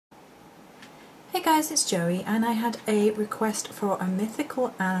Hey guys, it's Joey, and I had a request for a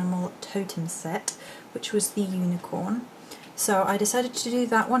mythical animal totem set, which was the unicorn. So I decided to do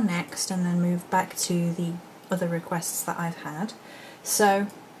that one next and then move back to the other requests that I've had. So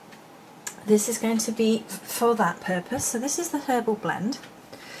this is going to be for that purpose. So this is the herbal blend.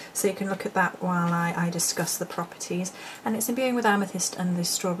 So you can look at that while I discuss the properties. And it's imbuing with amethyst and the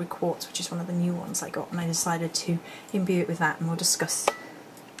strawberry quartz, which is one of the new ones I got, and I decided to imbue it with that, and we'll discuss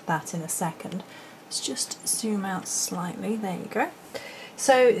that in a second. Let's just zoom out slightly, there you go.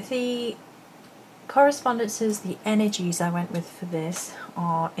 So the correspondences, the energies I went with for this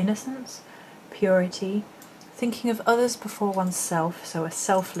are innocence, purity, thinking of others before oneself, so a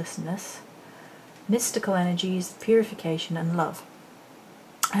selflessness, mystical energies, purification and love.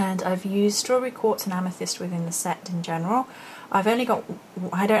 And I've used strawberry quartz and amethyst within the set in general. I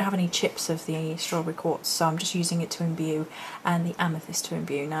don't have any chips of the strawberry quartz, so I'm just using it to imbue, and the amethyst to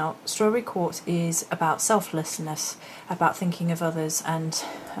imbue. Now, strawberry quartz is about selflessness, about thinking of others and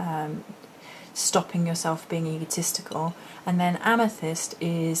stopping yourself being egotistical. And then amethyst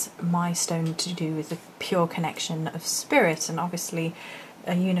is my stone to do with the pure connection of spirit, and obviously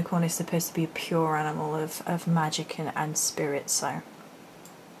a unicorn is supposed to be a pure animal of magic and spirit, so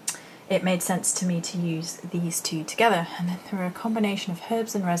it made sense to me to use these two together. And then there are a combination of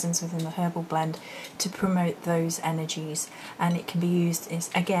herbs and resins within the herbal blend to promote those energies, and it can be used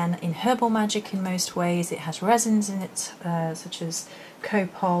again in herbal magic in most ways. It has resins in it such as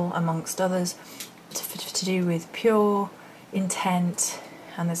copal amongst others to do with pure intent,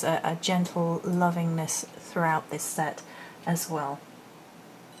 and there's a gentle lovingness throughout this set as well.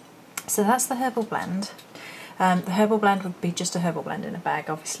 So that's the herbal blend. The herbal blend would be just a herbal blend in a bag,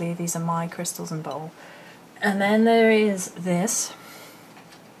 obviously. These are my crystals and bowl. And then there is this.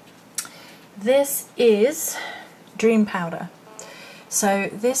 This is dream powder.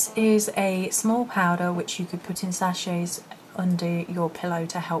 So this is a small powder which you could put in sachets under your pillow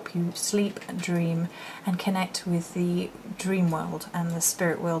to help you sleep, dream, and connect with the dream world and the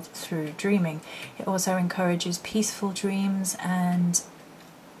spirit world through dreaming. It also encourages peaceful dreams and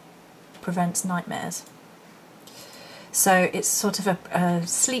prevents nightmares. So it's sort of a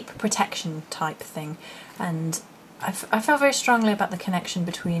sleep protection type thing, and I felt very strongly about the connection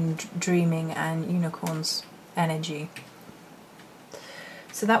between dreaming and unicorn's energy.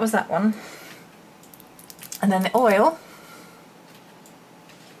 So that was that one. And then the oil,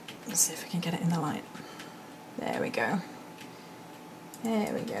 let's see if I can get it in the light. There we go.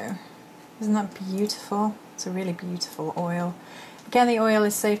 There we go. Isn't that beautiful? It's a really beautiful oil. Again, the oil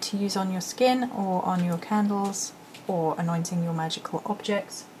is safe to use on your skin or on your candles, or anointing your magical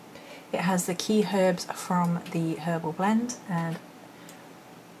objects. It has the key herbs from the herbal blend and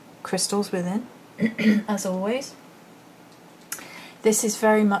crystals within, as always. This is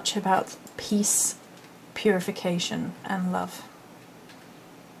very much about peace, purification and love.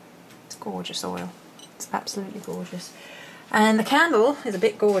 It's gorgeous oil. It's absolutely gorgeous. And the candle is a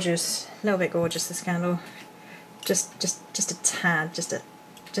bit gorgeous, a little bit gorgeous, this candle. Just a tad, just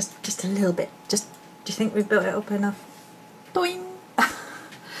a little bit. Do you think we've built it up enough? Doing!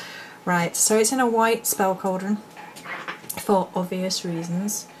 Right, so it's in a white spell cauldron for obvious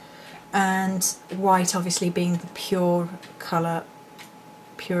reasons, and white obviously being the pure colour,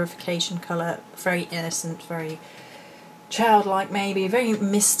 purification colour, very innocent, very childlike maybe, very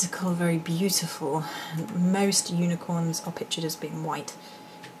mystical, very beautiful. Most unicorns are pictured as being white.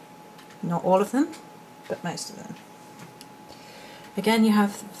 Not all of them, but most of them. Again, you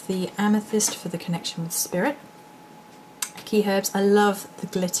have the amethyst for the connection with spirit. Key herbs. I love the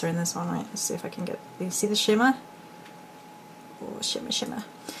glitter in this one. Right, let's see if I can get. You see the shimmer? Oh, shimmer, shimmer.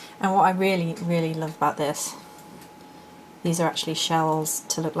 And what I really, really love about this, these are actually shells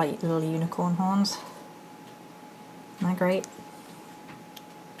to look like little unicorn horns. Isn't that great?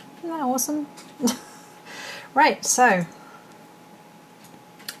 Isn't that awesome? Right, so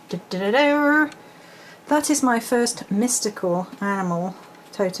that is my first mystical animal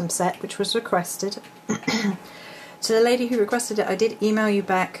totem set, which was requested. To the lady who requested it, I did email you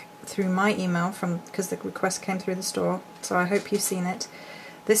back through my email because the request came through the store, so I hope you've seen it.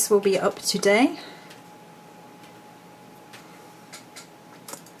 This will be up today.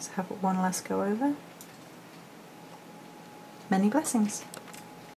 Let's have one last go over. Many blessings.